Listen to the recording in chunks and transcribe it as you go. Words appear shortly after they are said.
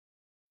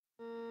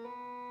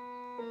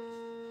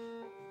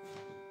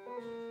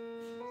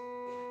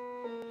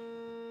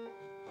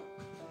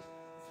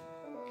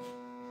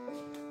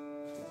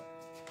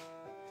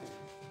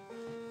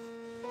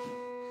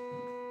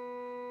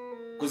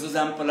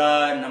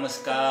Kuzuzampala,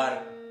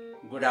 Namaskar,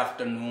 good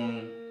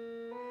afternoon.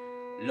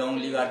 Long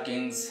live our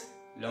kings,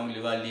 long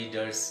live our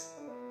leaders,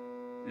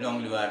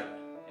 long live our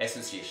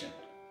association.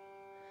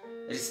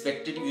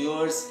 Respected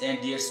viewers and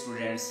dear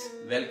students,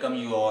 welcome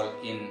you all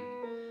in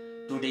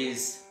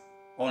today's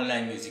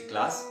online music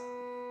class.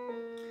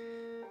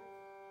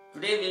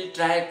 Today we'll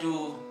try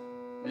to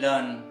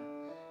learn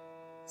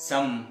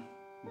some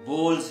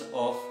bowls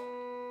of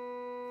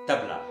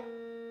tabla.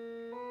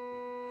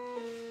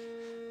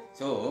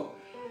 So,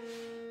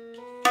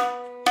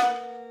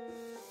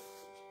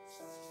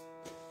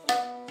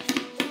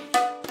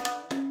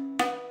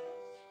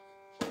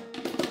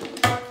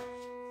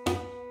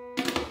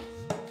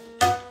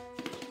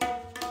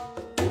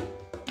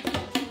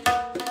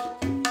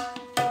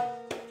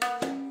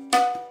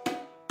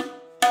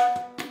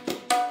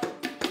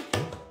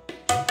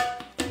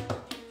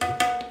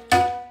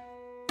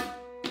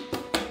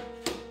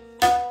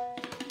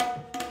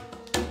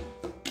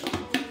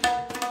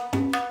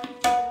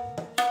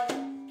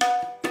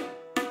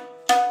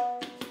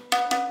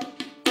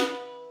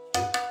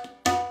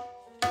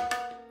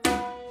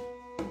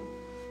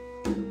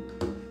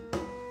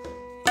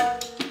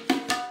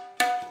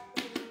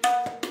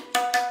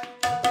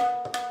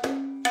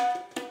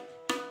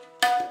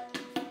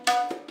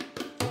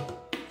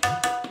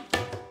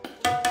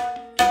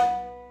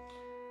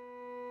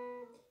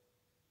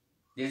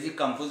 there is a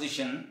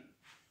composition.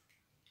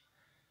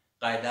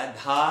 कायदा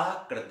धा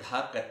कृधा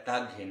कत्ता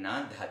घेना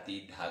धाती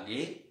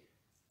धागे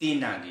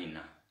तीना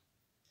गीना.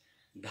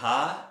 धा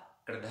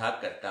कृधा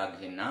कत्ता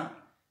घेना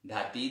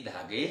धाती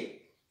धागे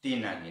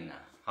तीना गीना.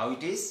 How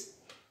it is?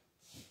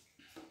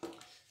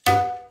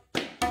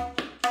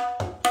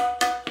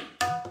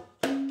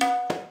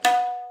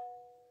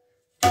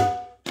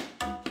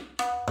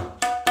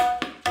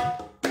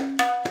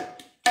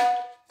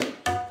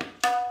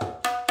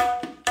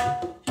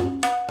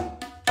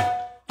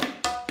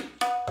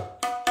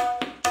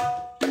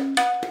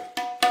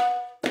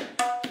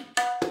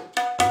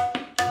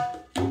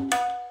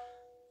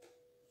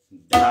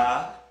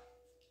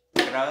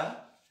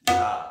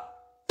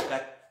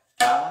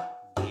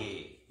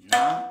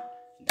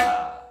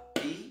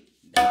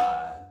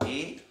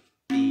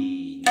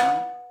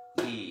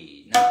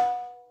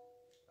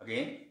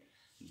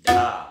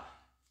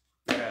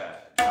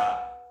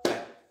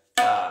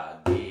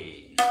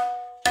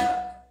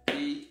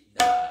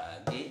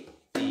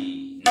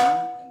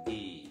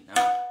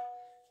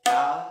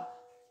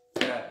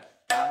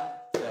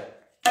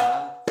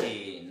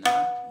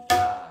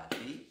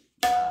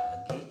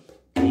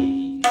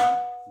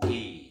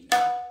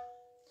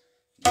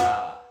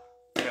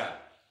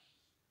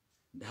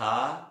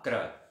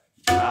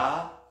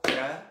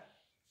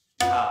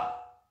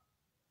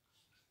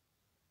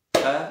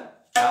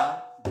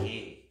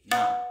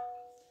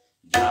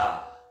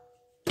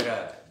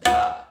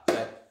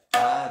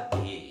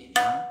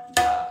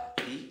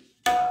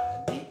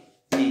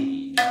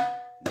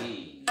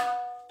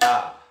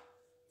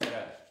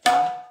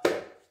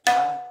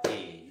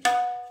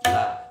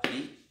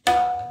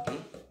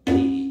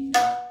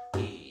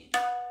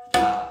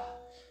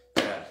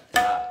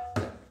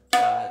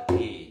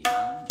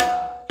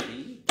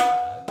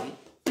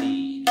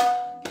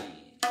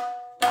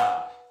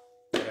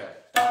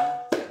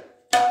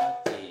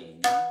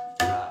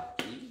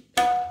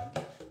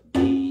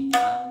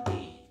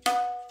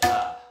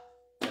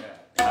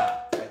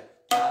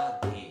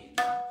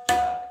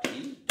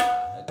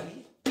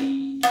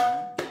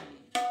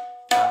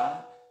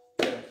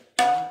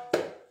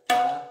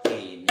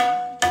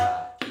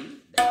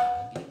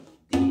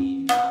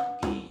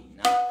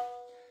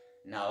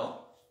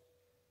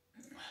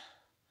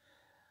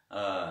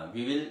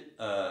 We will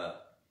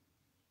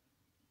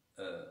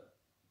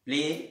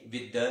play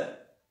with the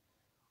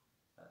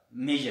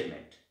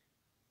measurement.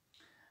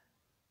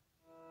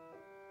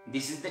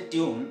 This is the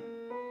tune,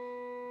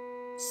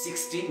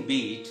 16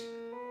 beat.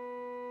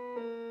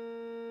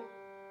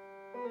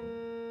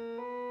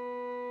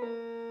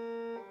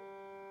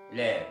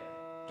 Eleven,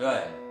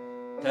 12,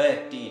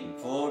 13,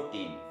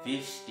 14,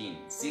 15,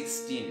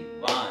 16,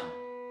 1,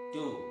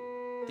 2,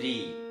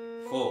 3,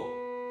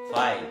 4,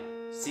 5,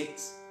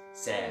 6,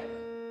 7,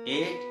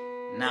 8,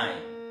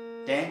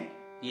 9, 10,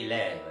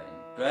 11,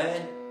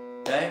 12,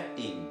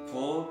 13,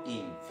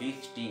 14,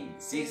 15,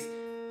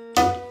 16.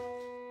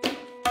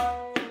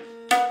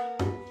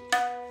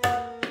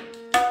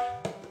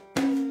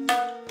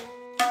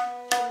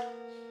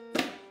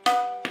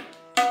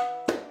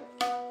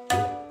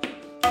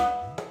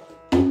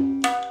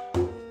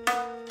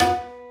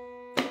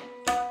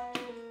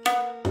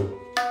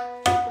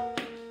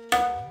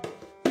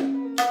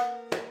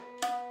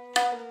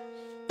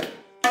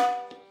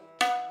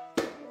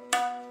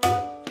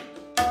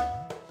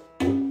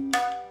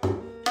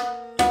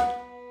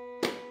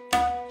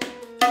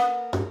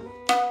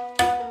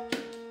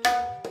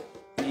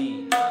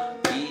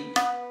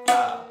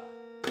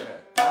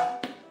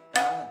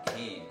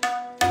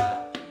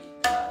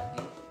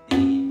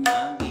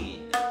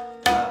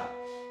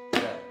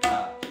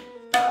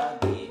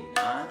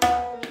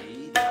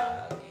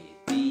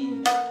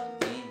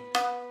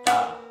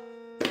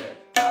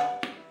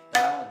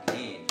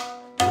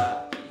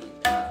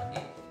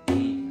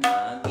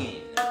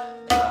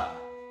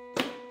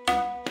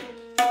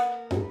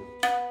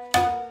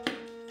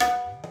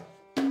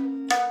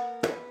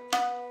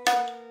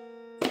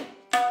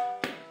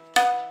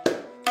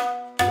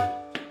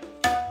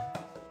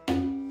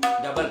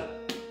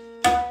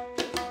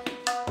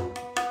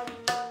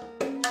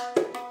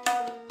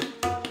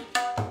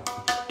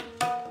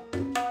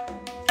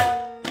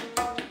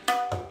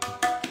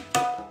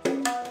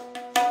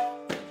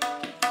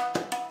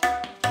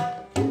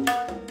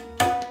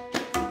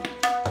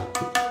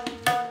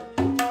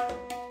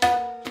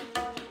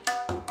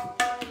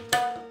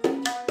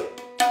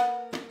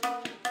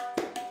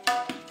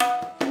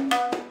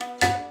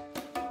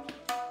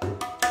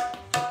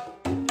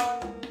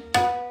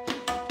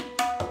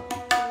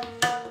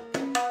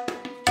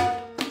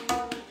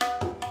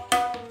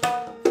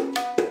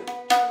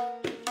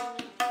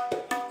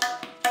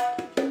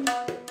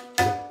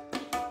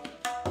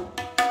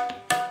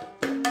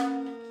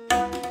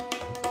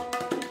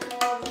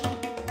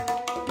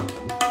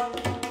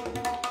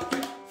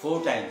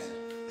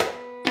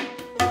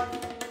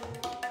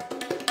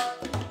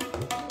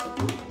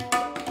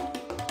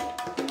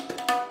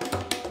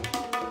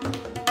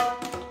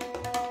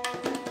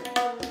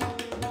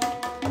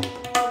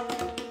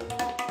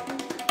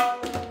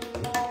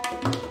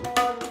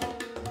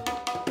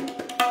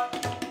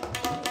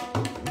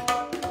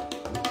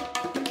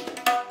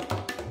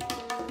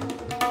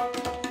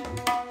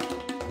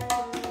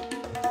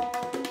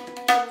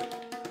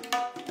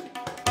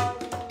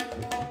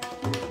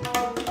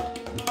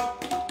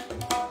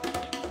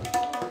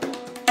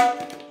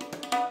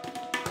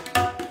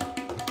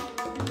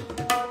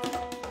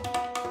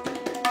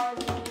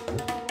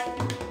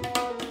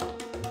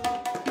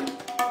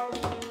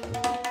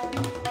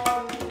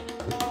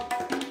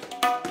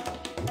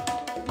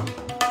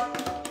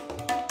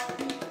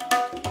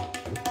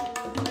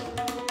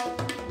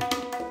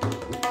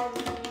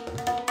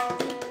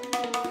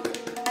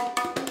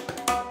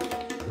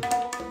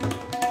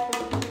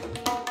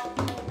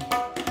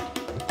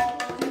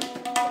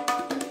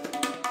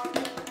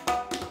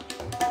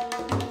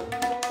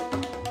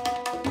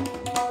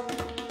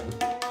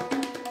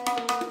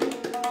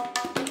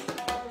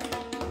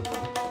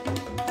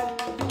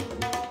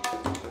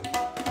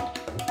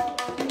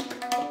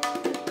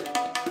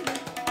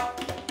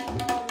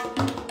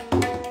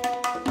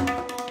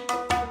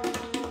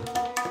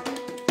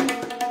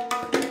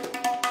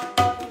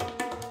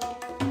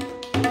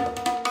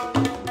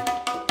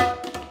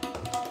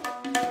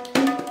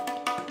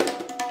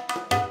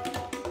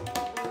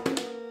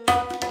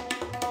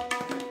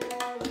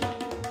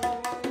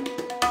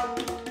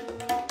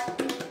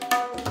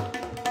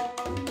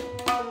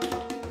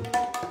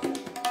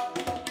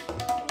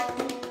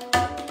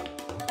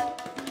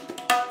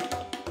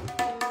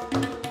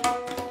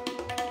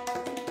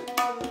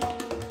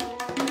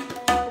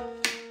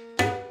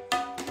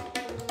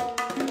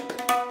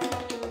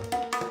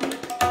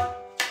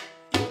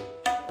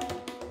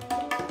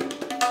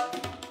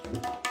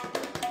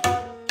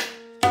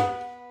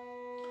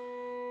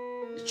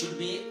 should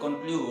be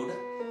conclude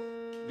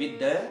with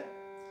the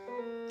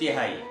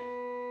tihai.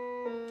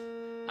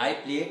 I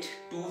played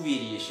two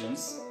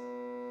variations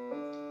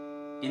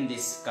in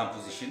this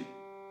composition.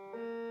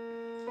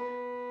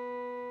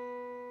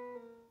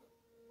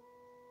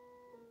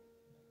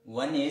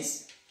 One is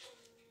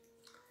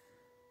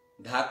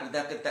dha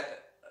krita kata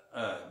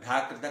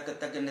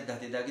gana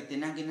dhati dhagi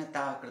tina gina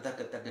ta krita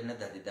kata gana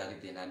dhati dhagi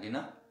tina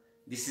gina.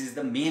 This is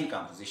the main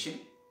composition,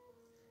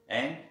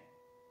 and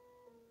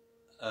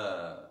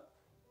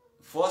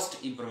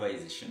first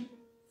improvisation,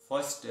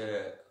 first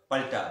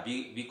palta,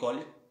 we call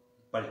it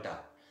palta.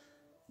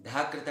 Dha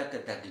krita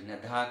kata gina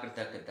dha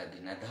krita kata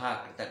gina dha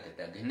krita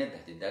kata gina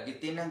dhati dhagi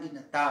tina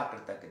gina ta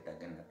krita kata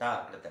gina ta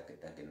krita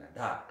kata gina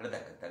dha krita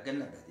kata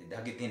gina dhati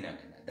dhagi tina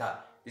gina dha.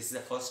 This is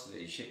the first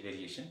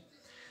variation.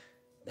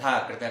 Dha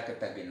krita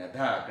kata gina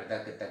dha krita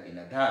kata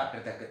gina dha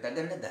krita kata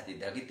gina dhati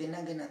dhagi tina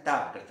gina ta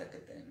krita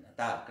kata gina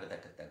ta krita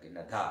kata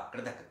gina dha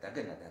krita kata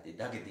gina dhati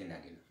dhagi tina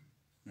gina.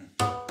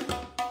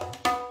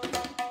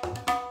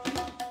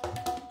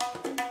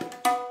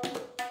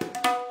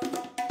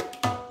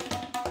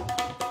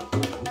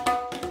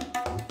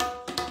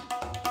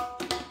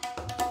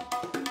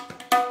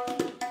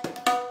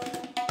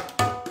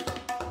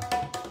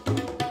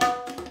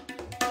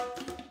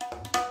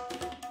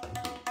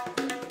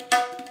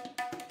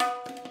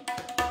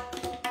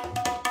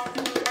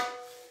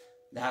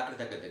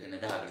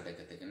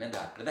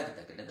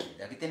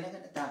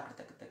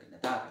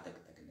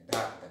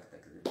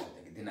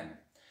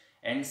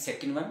 And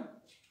second one,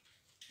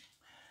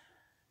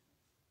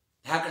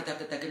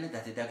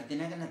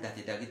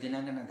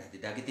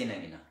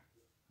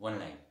 one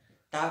line.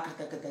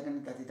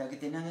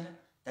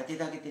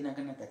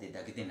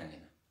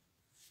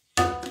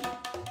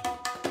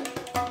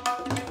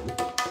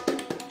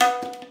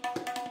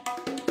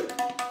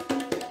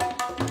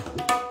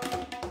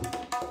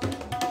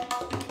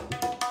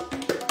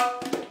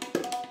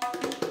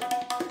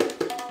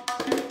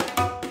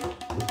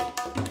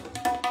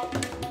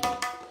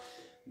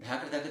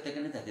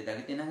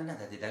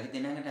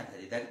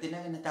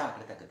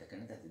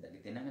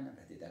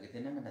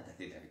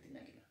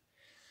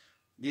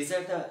 These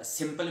are the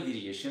simple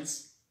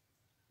variations.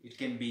 It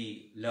can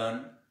be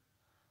learned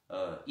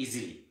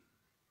easily.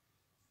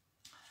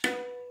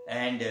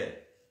 And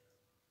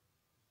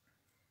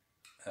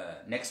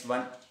next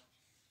one.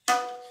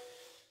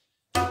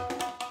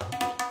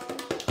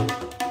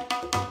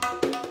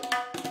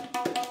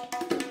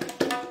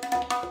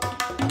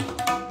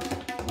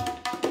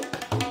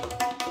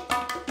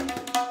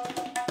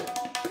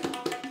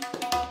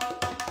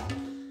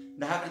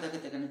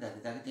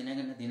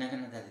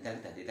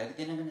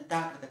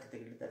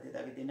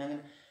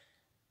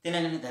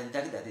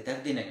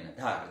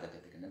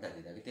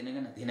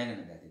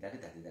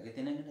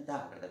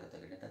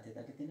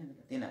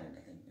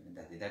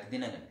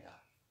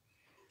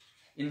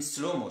 In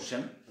slow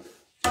motion,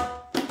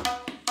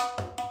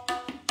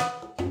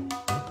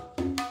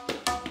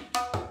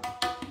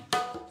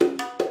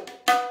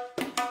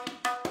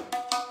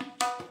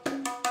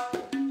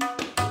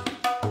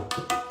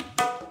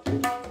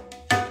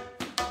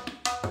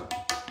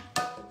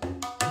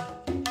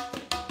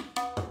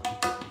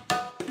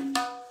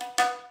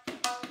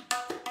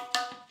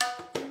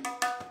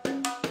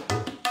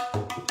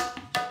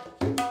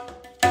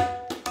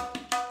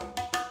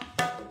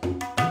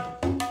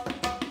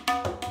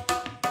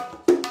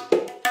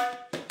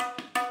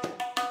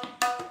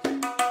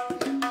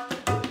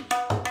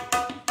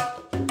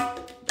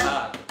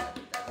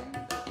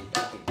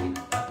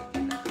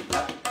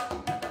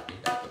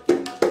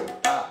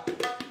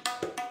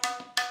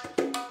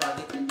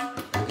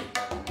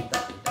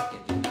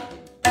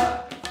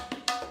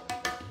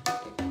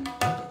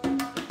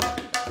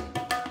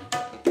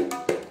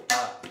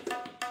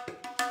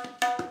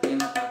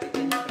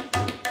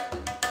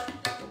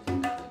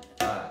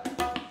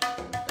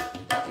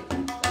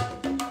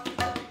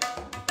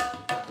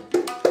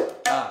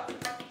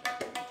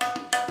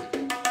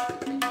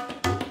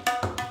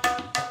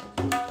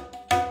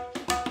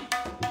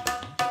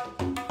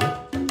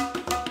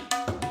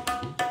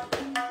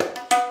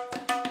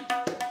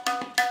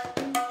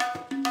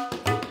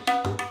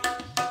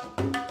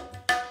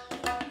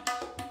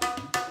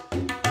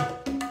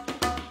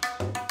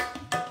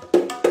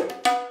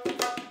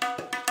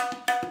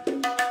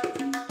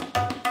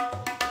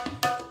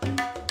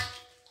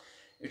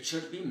 it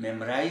should be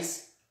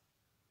memorized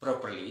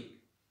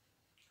properly.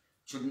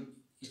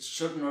 It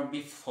should not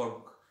be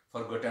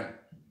forgotten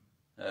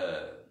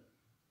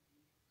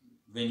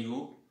when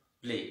you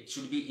play. It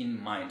should be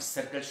in mind.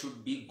 Circle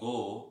should be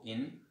go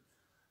in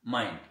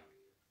mind.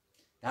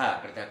 Ta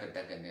krita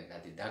kata kene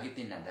tati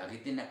dagitina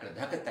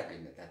krita kata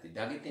kene tati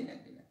dagitina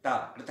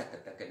ta krita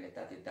kata kene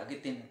tati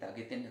dagitina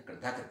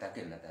krita kata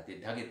kene tati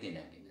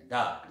dagitina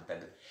da krita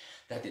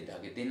tati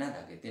dagitina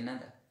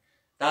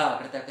ta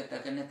krita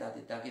kata kene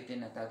tati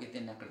dagitina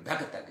krita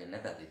kata kene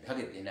tati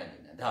dagitina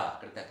da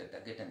krita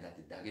kata kene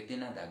tati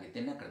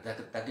dagitina krita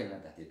kata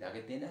kene tati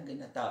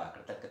dagitina ta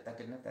krita kata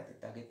kene tati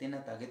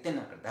dagitina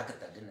krita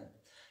kata kene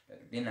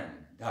dagitina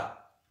da.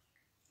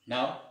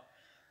 Now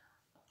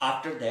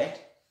After that,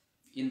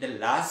 in the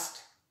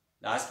last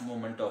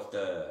moment of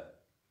the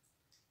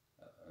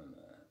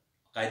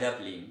qaida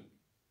playing,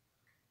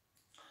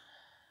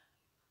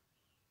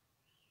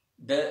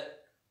 the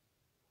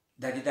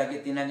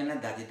dadi-dagi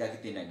tinagina, dadi-dagi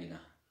tinagina,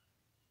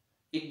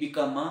 it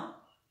become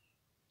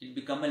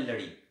a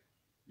ladi.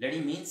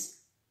 Ladi means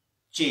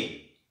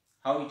chain.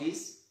 How it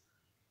is?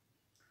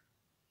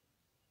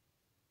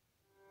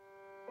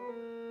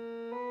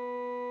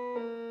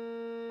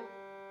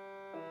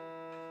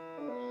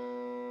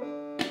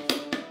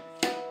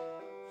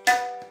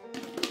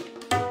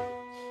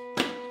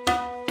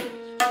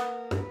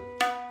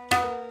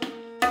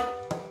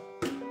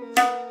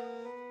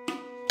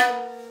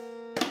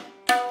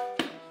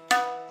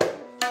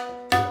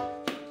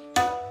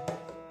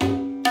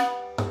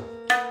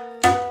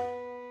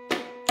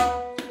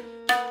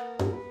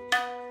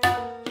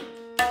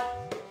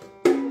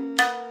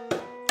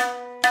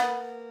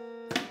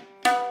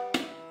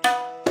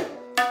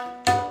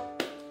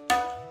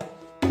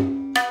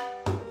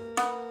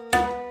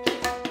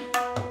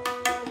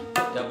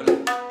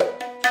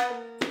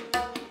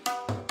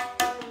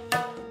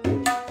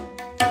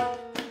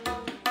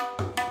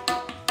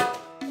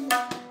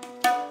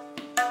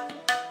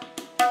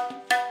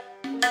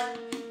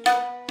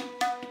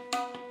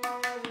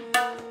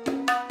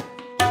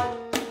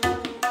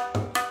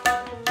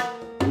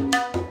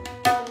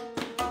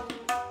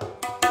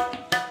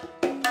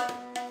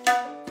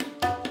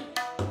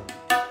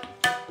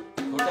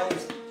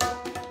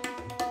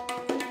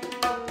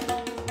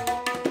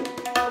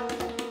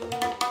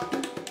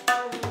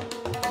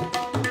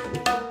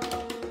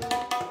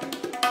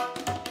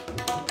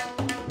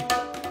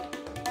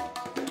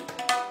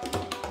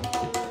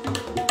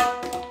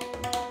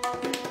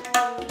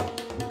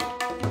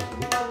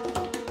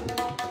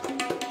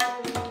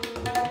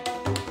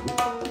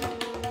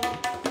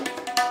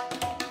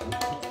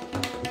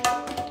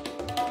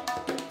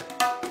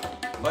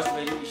 First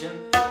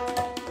variation.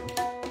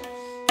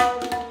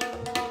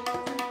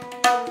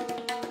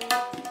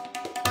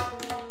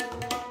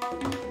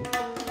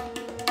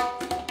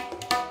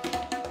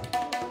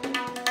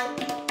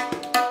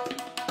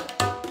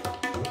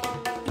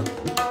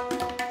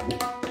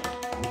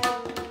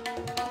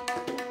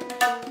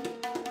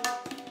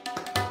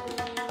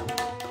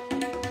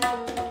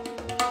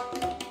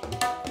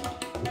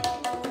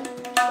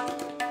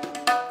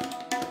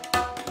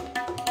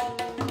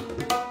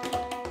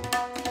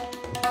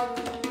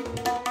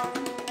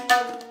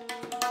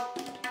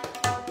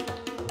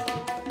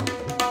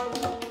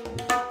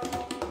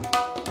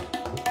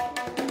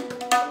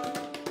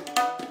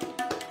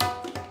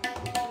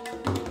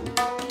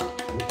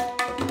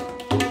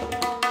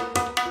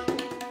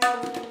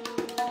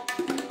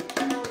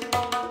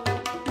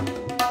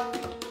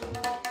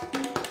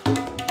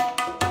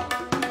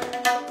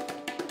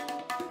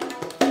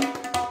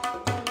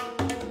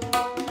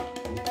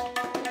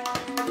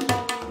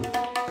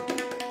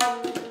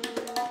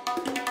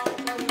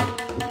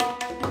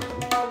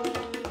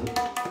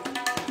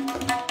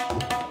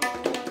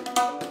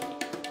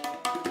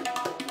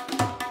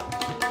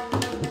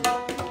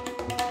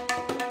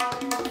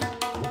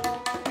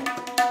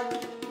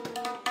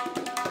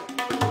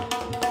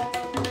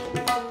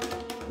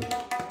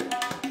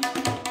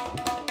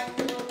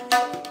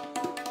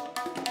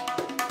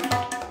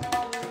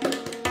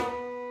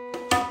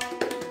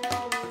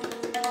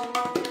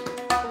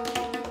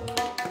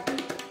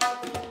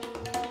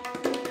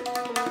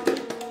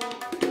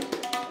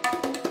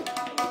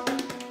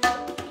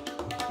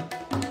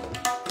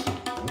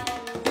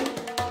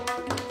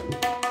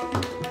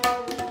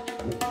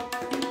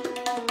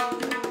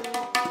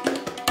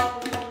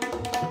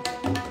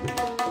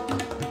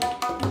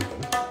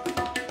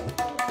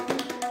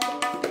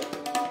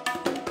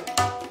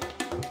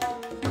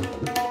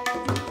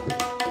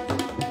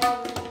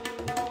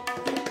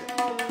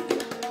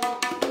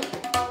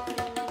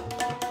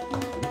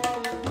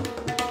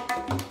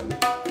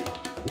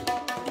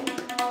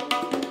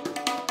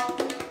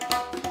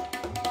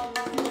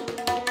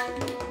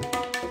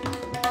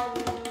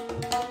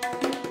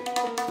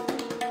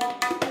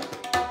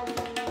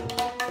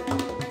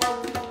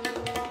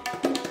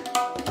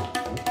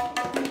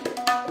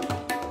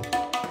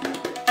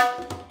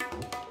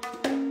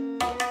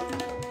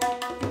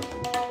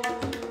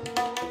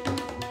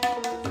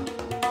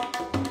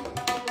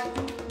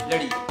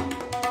 लड़ी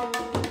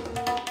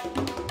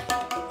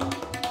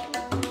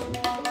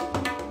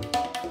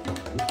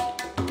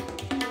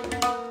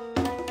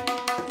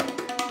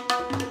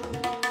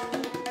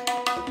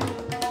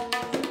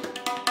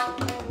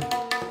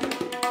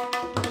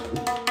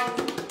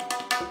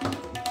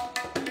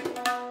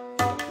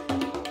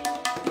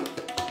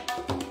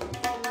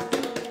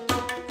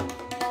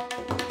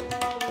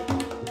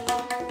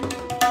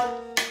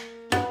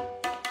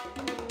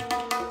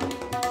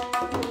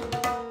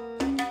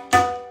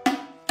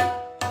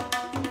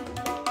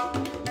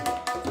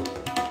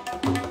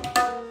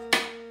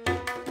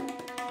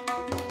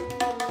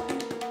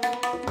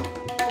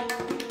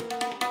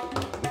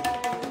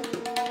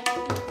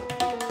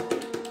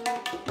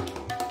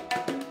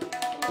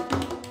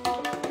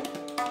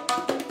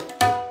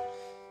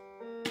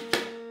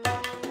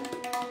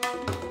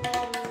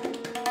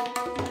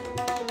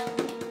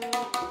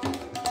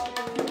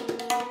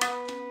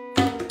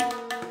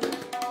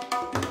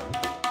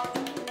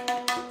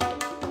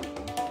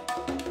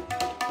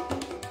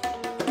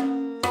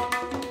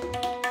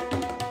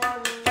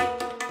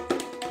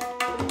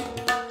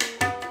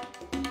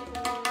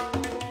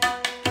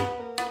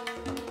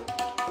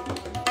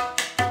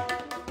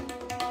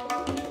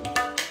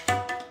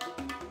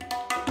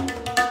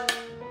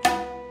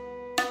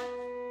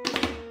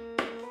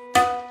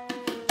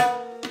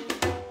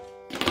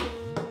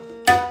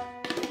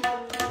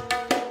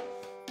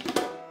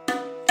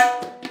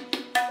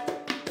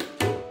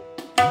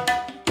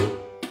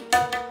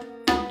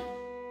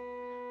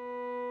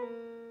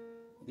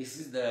This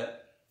is the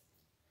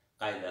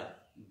कायदा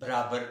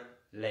बराबर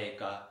लय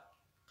का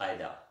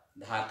कायदा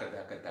धाकर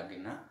धाकर धागे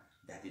ना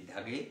धागे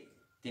धागे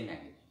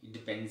तिनागे. It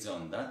depends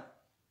on the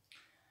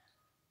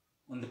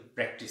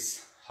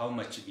practice, how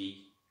much we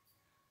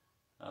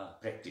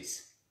practice.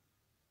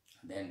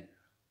 Then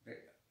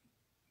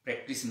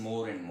practice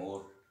more and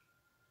more,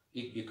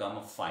 it become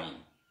a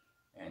fine,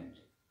 and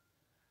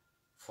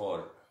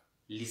for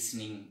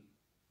listening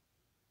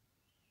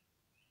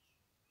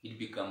it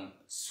become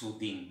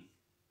soothing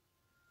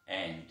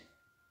and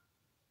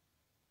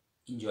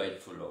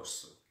enjoyable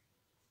also.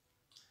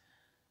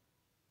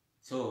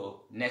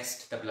 So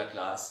next tabla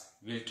class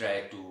we'll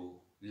try to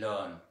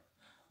learn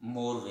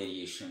more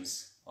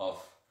variations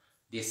of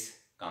this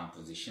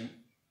composition.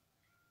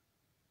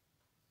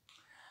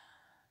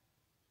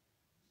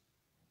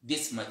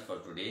 This much for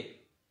today.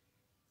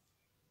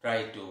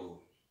 Try to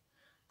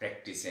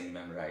practice and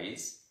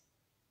memorize.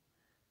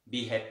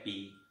 Be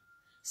happy,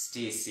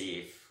 stay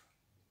safe.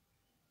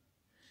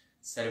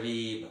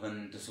 सर्वे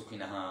भवन्तु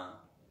सुखिनः,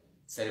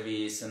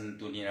 सर्वे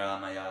सन्तु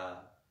निरामया,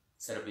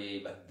 सर्वे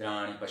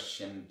भद्राणि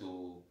पश्यन्तु,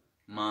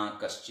 मा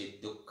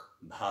कश्चित् दुःख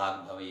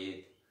भाग्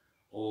भवेत्.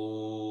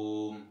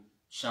 ओम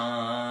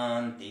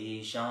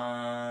शांति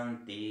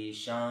शांति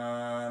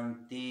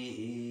शांति.